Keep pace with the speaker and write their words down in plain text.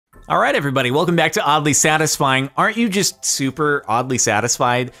All right, everybody, welcome back to Oddly Satisfying. Aren't you just super oddly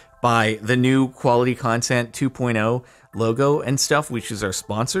satisfied by the new Quality Content 2.0 logo and stuff, which is our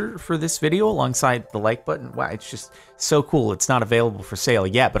sponsor for this video alongside the like button? Wow, it's just so cool. It's not available for sale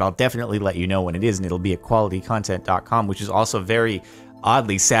yet, but I'll definitely let you know when it is, and it'll be at qualitycontent.com, which is also a very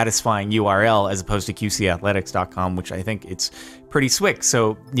oddly satisfying URL as opposed to qcathletics.com, which I think it's pretty slick.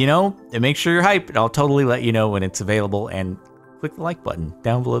 So, you know, make sure you're hyped. I'll totally let you know when it's available, and click the like button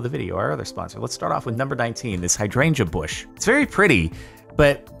down below the video, our other sponsor. Let's start off with number 19, this hydrangea bush. It's very pretty,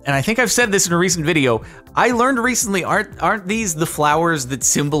 but, and I think I've said this in a recent video, I learned recently, aren't these the flowers that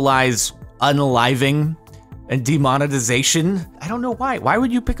symbolize unaliving and demonetization? I don't know why. Why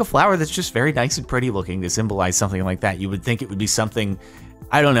would you pick a flower that's just very nice and pretty looking to symbolize something like that? You would think it would be something,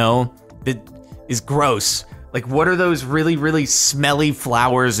 I don't know, that is gross. Like, what are those really, really smelly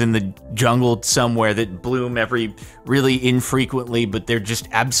flowers in the jungle somewhere that bloom really infrequently, but they're just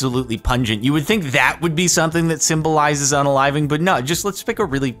absolutely pungent? You would think that would be something that symbolizes unaliving, but no, just let's pick a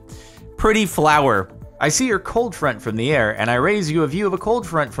really pretty flower. I see your cold front from the air, and I raise you a view of a cold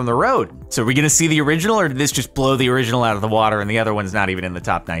front from the road. So are we gonna see the original, or did this just blow the original out of the water and the other one's not even in the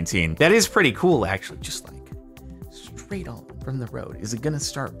top 19? That is pretty cool, actually, just like straight on from the road. Is it gonna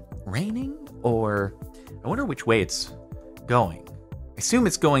start raining, or I wonder which way it's going. I assume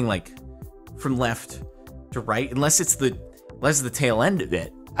it's going like from left to right, unless it's the tail end of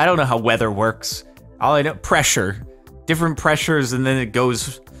it. I don't know how weather works. All I know, pressure, different pressures, and then it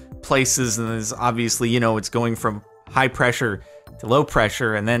goes places, and there's obviously, you know, it's going from high pressure to low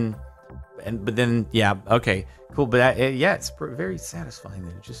pressure, but then, yeah, okay, cool. But yeah, it's very satisfying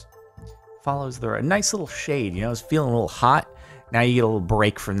that it just follows the nice little shade. You know, it's feeling a little hot. Now you get a little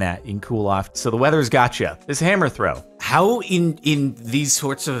break from that. You can cool off. So the weather's got you. This hammer throw. How in these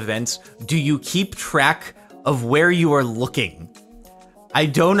sorts of events do you keep track of where you are looking? I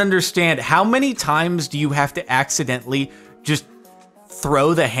don't understand. How many times do you have to accidentally just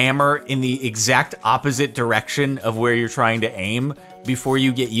throw the hammer in the exact opposite direction of where you're trying to aim before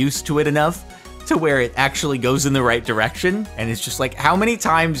you get used to it enough to where it actually goes in the right direction? And it's just like, how many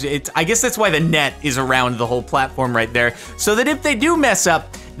times I guess that's why the net is around the whole platform right there, so that if they do mess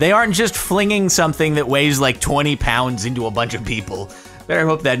up, they aren't just flinging something that weighs like 20 pounds into a bunch of people. Better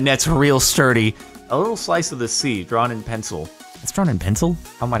hope that net's real sturdy. A little slice of the sea drawn in pencil. It's drawn in pencil?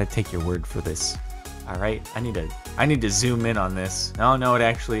 How am I to take your word for this? All right, I need to zoom in on this. No,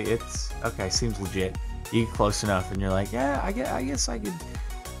 it's okay, seems legit. You get close enough and you're like, yeah, I guess I could.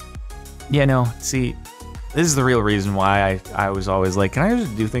 Yeah, no, see, this is the real reason why I was always like, can I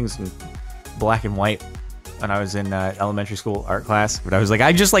just do things in black and white when I was in elementary school art class? But I was like,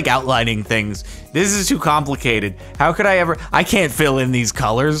 I just like outlining things. This is too complicated. How could I can't fill in these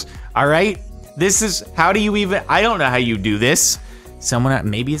colors, all right? How do you even, I don't know how you do this.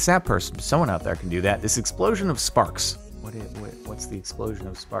 Maybe it's that person. Someone out there can do that. This explosion of sparks. What's the explosion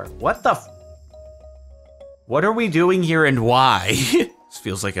of spark? What are we doing here and why? This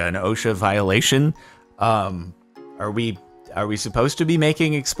feels like an OSHA violation. Are we supposed to be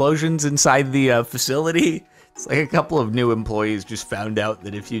making explosions inside the facility? It's like a couple of new employees just found out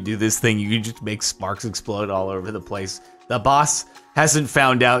that if you do this thing, you can just make sparks explode all over the place. The boss hasn't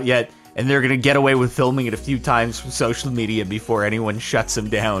found out yet, and they're gonna get away with filming it a few times for social media before anyone shuts them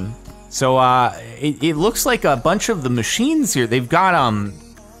down. So it looks like a bunch of the machines here, they've got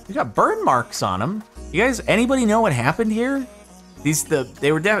burn marks on them. You guys, anybody know what happened here? They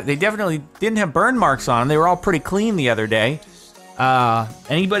definitely didn't have burn marks on them. They were all pretty clean the other day.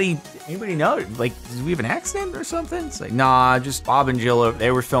 Anybody know? Like, did we have an accident or something? It's like, nah, just Bob and Jill.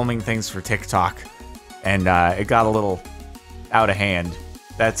 They were filming things for TikTok, and it got a little out of hand.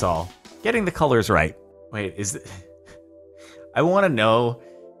 That's all. Getting the colors right. Wait, I want to know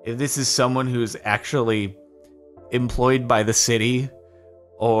if this is someone who's actually employed by the city,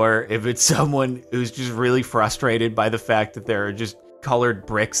 or if it's someone who's just really frustrated by the fact that there are just colored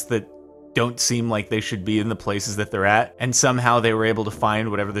bricks that don't seem like they should be in the places that they're at, and somehow they were able to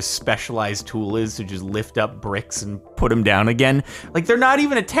find whatever this specialized tool is to just lift up bricks and put them down again. Like, they're not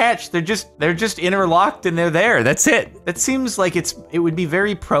even attached, they're just interlocked and they're there. That's it. That seems like it would be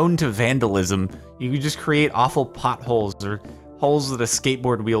very prone to vandalism. You could just create awful potholes or holes that a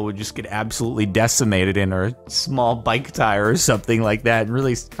skateboard wheel would just get absolutely decimated in, or a small bike tire or something like that, and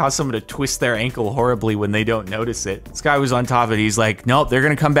really cause someone to twist their ankle horribly when they don't notice it. This guy was on top of it. He's like, nope, they're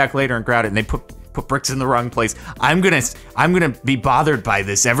gonna come back later and grab it, and they put bricks in the wrong place. I'm gonna be bothered by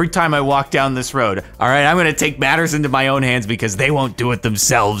this every time I walk down this road. All right, I'm gonna take matters into my own hands because they won't do it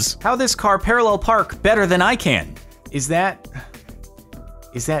themselves. How this car parallel park better than I can? Is that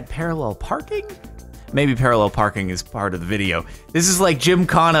parallel parking? Maybe parallel parking is part of the video. This is like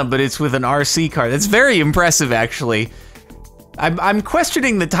Gymkhana, but it's with an RC car. That's very impressive, actually. I'm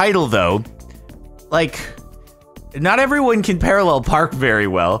questioning the title, though. Like, not everyone can parallel park very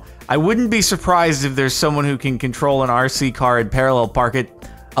well. I wouldn't be surprised if there's someone who can control an RC car and parallel park it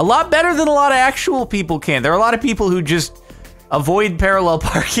a lot better than a lot of actual people can. There are a lot of people who just avoid parallel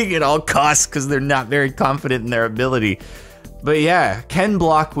parking at all costs because they're not very confident in their ability. But yeah, Ken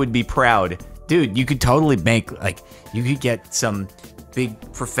Block would be proud. Dude, you could totally make, like, you could get some big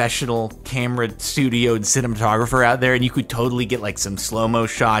professional camera studio and cinematographer out there, and you could totally get like some slow-mo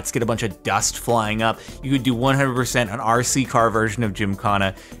shots, get a bunch of dust flying up. You could do 100% an RC car version of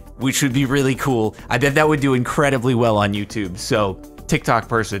Gymkhana, which would be really cool. I bet that would do incredibly well on YouTube. So TikTok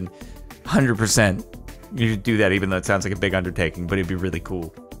person, 100%. You should do that, even though it sounds like a big undertaking, but it'd be really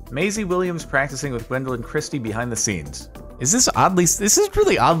cool. Maisie Williams practicing with Gwendolyn Christie behind the scenes. This is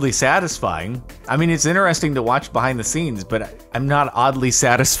really oddly satisfying. I mean, it's interesting to watch behind the scenes, but I'm not oddly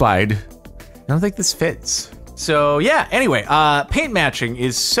satisfied. I don't think this fits. So yeah, anyway, paint matching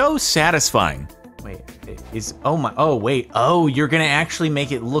is so satisfying. Wait, oh, you're gonna actually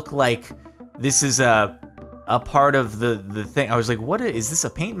make it look like this is a part of the thing. I was like, what is this, a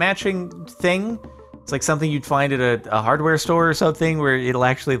paint matching thing? It's like something you'd find at a hardware store or something, where it'll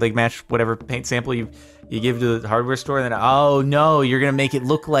actually like match whatever paint sample you give to the hardware store, and then, oh no, you're gonna make it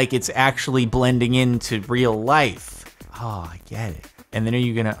look like it's actually blending into real life. Oh, I get it. And then are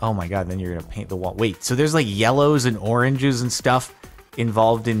you gonna, oh my god, then you're gonna paint the wall. Wait, so there's like yellows and oranges and stuff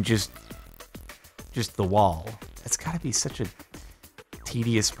involved in just the wall. That's gotta be such a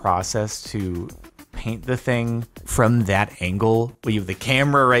tedious process to paint the thing from that angle. Well, you have the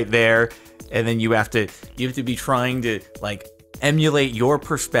camera right there, and then you have to be trying to like emulate your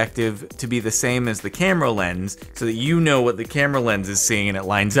perspective to be the same as the camera lens, so that you know what the camera lens is seeing and it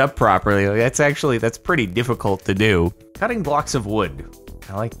lines up properly. Like, that's pretty difficult to do. Cutting blocks of wood.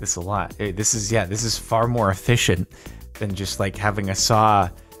 I like this a lot. This is far more efficient than just like having a saw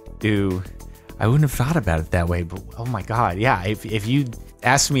do. I wouldn't have thought about it that way, but oh my god, yeah. If you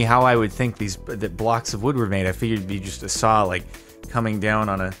asked me how I would think that blocks of wood were made, I figured it'd be just a saw like coming down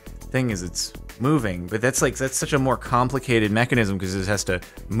on a thing as it's moving. But that's such a more complicated mechanism, because it has to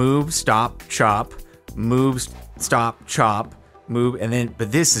move, stop, chop, move, stop, chop, move, and then,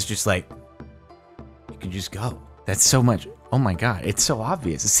 but this is just like, you can just go. That's so much, oh my god, it's so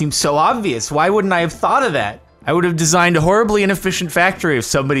obvious. It seems so obvious. Why wouldn't I have thought of that? I would have designed a horribly inefficient factory if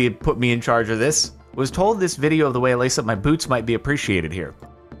somebody had put me in charge of this. Was told this video of the way I lace up my boots might be appreciated here.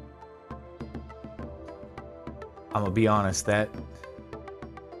 I'm gonna be honest, that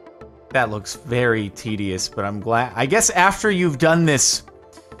looks very tedious, but I'm glad. I guess after you've done this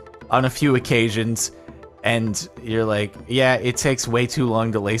on a few occasions, and you're like, yeah, it takes way too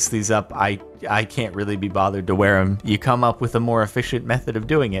long to lace these up, I can't really be bothered to wear them. You come up with a more efficient method of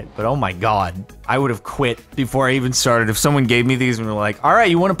doing it, but oh my god, I would have quit before I even started. If someone gave me these and were like, all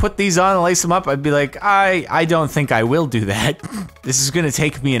right, you want to put these on and lace them up? I'd be like, I don't think I will do that. This is gonna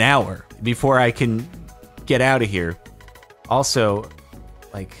take me an hour before I can get out of here. Also,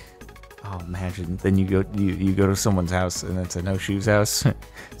 like, oh, imagine then you go to someone's house and it's a no shoes house.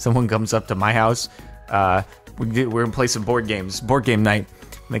 Someone comes up to my house. We're gonna play some board game night.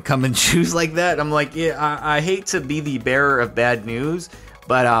 And they come in shoes like that. I'm like, yeah, I hate to be the bearer of bad news,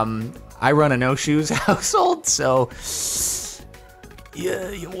 but I run a no shoes household, so yeah,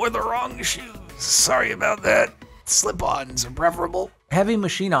 you wore the wrong shoes. Sorry about that. Slip-ons are preferable. Heavy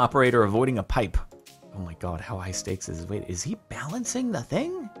machine operator avoiding a pipe. Oh my god, how high stakes is this? Wait, is he balancing the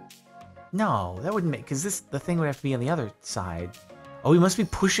thing? No, that wouldn't make, because the thing would have to be on the other side. Oh, he must be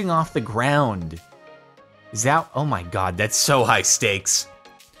pushing off the ground. Is that, oh my god, that's so high stakes.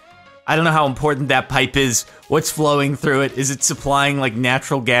 I don't know how important that pipe is. What's flowing through it? Is it supplying like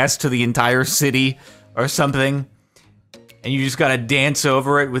natural gas to the entire city or something? And you just gotta dance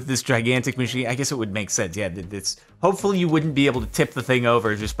over it with this gigantic machine. I guess it would make sense, yeah. Hopefully you wouldn't be able to tip the thing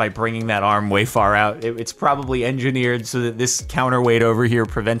over just by bringing that arm way far out. It's probably engineered so that this counterweight over here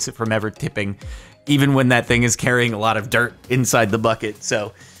prevents it from ever tipping, even when that thing is carrying a lot of dirt inside the bucket.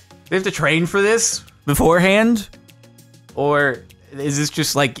 So, we have to train for this beforehand? Or is this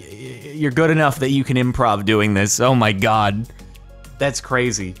just like, you're good enough that you can improv doing this? Oh my god. That's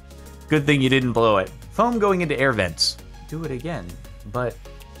crazy. Good thing you didn't blow it. Foam going into air vents. Do it again, but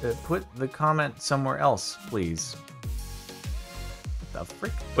put the comment somewhere else, please. What the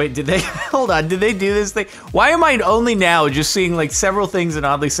frick? Wait, did they, hold on, did they do this thing? Why am I only now just seeing like several things in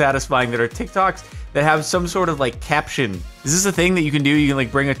Oddly Satisfying that are TikToks that have some sort of like caption? Is this a thing that you can do? You can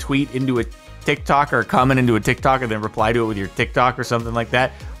like bring a tweet into TikTok or comment into a TikTok and then reply to it with your TikTok or something like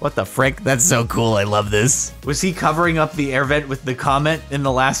that. What the frick? That's so cool. I love this. Was he covering up the air vent with the comment in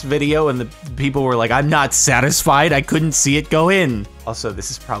the last video and the people were like, I'm not satisfied. I couldn't see it go in. Also, this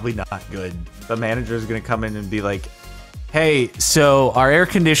is probably not good. The manager is going to come in and be like, hey, so our air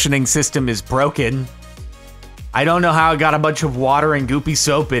conditioning system is broken. I don't know how it got a bunch of water and goopy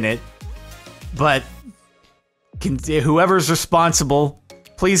soap in it, but whoever's responsible,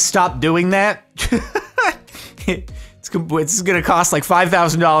 please stop doing that. It's gonna cost like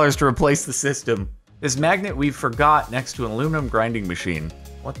 $5,000 to replace the system. This magnet we forgot next to an aluminum grinding machine.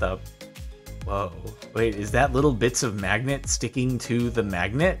 What the? Whoa. Wait, is that little bits of magnet sticking to the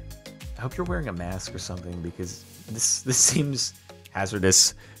magnet? I hope you're wearing a mask or something because this seems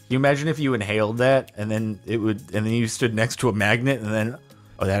hazardous. Can you imagine if you inhaled that and then you stood next to a magnet and then,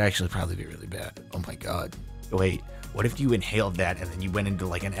 oh, that'd actually probably be really bad. Oh my God. Wait, what if you inhaled that and then you went into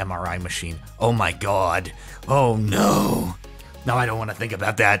like an MRI machine? Oh my God. Oh no. No, I don't want to think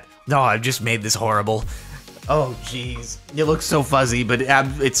about that. No, I've just made this horrible. Oh geez. It looks so fuzzy, but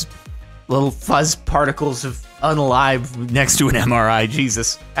it's little fuzz particles of unalive next to an MRI.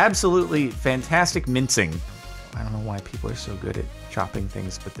 Jesus. Absolutely fantastic mincing. I don't know why people are so good at chopping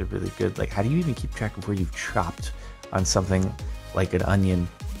things, but they're really good. Like, how do you even keep track of where you've chopped on something like an onion?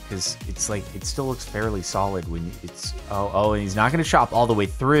 Because it's like, it still looks fairly solid when it's, oh, and he's not going to chop all the way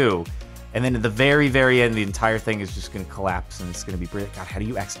through. And then at the very, very end, the entire thing is just going to collapse and it's going to be brilliant. God, how do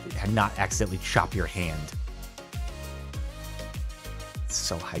you not accidentally chop your hand? It's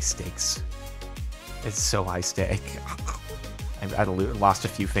so high stakes. It's so high stake. I lost a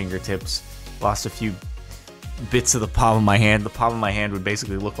few fingertips, lost a few bits of the palm of my hand. The palm of my hand would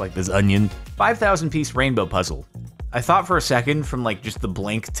basically look like this onion. 5,000 piece rainbow puzzle. I thought for a second from like just the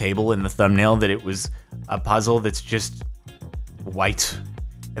blank table in the thumbnail that it was a puzzle that's just white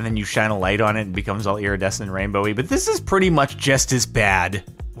and then you shine a light on it and it becomes all iridescent and rainbowy, but this is pretty much just as bad.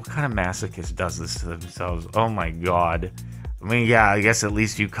 What kind of masochist does this to themselves? Oh my God. I mean, yeah, I guess at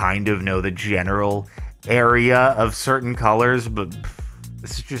least you kind of know the general area of certain colors, but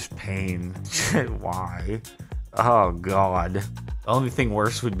this is just pain. Why? Oh God. The only thing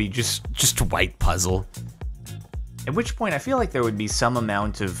worse would be just a white puzzle. At which point I feel like there would be some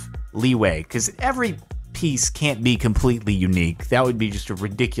amount of leeway, because every piece can't be completely unique. That would be just a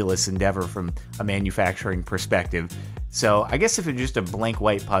ridiculous endeavor from a manufacturing perspective. So I guess if it's just a blank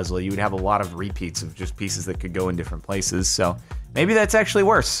white puzzle, you would have a lot of repeats of just pieces that could go in different places. So maybe that's actually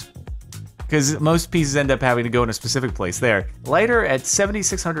worse, because most pieces end up having to go in a specific place there. Lighter at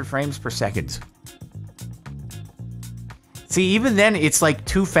 7,600 frames per second. See, even then, it's like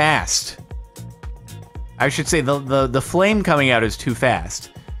too fast. I should say the flame coming out is too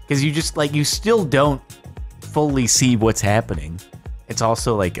fast, because you just like, you still don't fully see what's happening. It's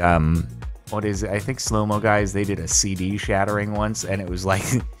also like, what is it? I think Slow-Mo Guys, they did a CD shattering once, and it was like,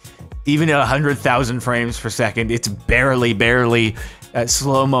 even at 100,000 frames per second, it's barely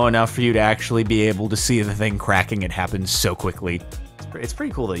slow-mo enough for you to actually be able to see the thing cracking. It happens so quickly. It's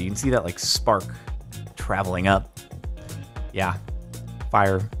pretty cool though. You can see that like spark traveling up. Yeah,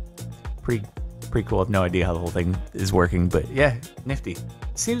 fire. Pretty cool. I have no idea how the whole thing is working, but yeah, nifty.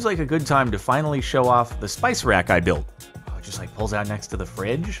 Seems like a good time to finally show off the spice rack I built. Oh, it just like pulls out next to the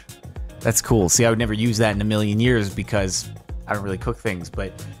fridge. That's cool. See, I would never use that in a million years because I don't really cook things,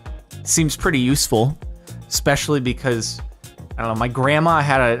 but it seems pretty useful, especially because, I don't know, my grandma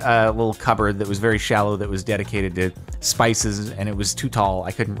had a little cupboard that was very shallow that was dedicated to spices, and it was too tall.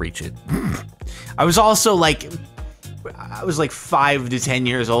 I couldn't reach it. I was also like 5 to 10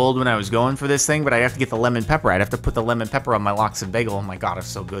 years old when I was going for this thing, but I'd have to get the lemon pepper. I'd have to put the lemon pepper on my lox and bagel. Oh my God, it's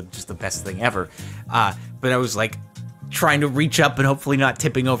so good. Just the best thing ever. But I was like trying to reach up and hopefully not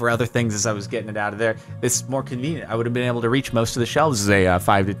tipping over other things as I was getting it out of there. It's more convenient. I would have been able to reach most of the shelves as a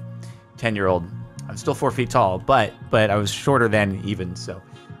 5 to 10-year-old. I'm still 4 feet tall, but I was shorter then even. So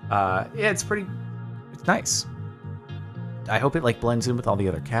yeah, it's nice. I hope it like blends in with all the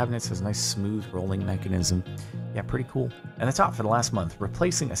other cabinets. Has a nice smooth rolling mechanism. Yeah, pretty cool. And that's all for the last month.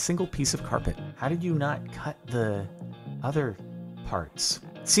 Replacing a single piece of carpet. How did you not cut the other parts?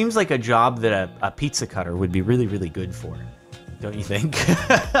 Seems like a job that a pizza cutter would be really, really good for. Don't you think?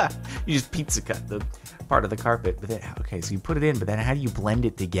 You just pizza cut the part of the carpet. But then, okay, so you put it in, but then how do you blend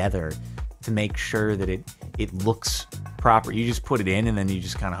it together to make sure that it looks proper? You just put it in and then you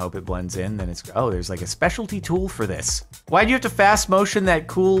just kind of hope it blends in. Then it's, oh, there's like a specialty tool for this. Why'd you have to fast motion that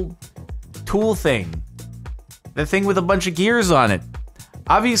cool tool thing? The thing with a bunch of gears on it.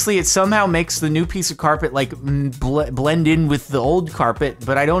 Obviously, it somehow makes the new piece of carpet like blend in with the old carpet,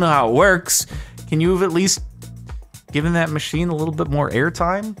 but I don't know how it works. Can you have at least given that machine a little bit more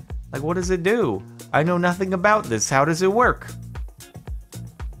airtime? Like, what does it do? I know nothing about this. How does it work?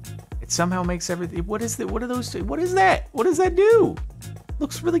 It somehow makes everything. What is that? What are those? What is that? What does that do?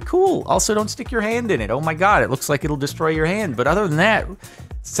 Looks really cool. Also, don't stick your hand in it. Oh my god, it looks like it'll destroy your hand. But other than that,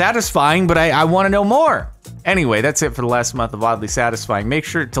 satisfying, but I want to know more. Anyway, that's it for the last month of Oddly Satisfying. Make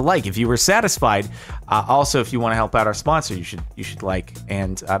sure to like if you were satisfied. Also, if you want to help out our sponsor, you should like,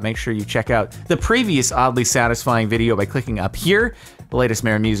 and make sure you check out the previous Oddly Satisfying video by clicking up here. The latest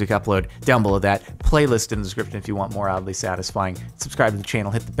Mara Music upload down below that. Playlist in the description if you want more Oddly Satisfying. Subscribe to the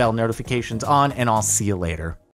channel, hit the bell notifications on, and I'll see you later.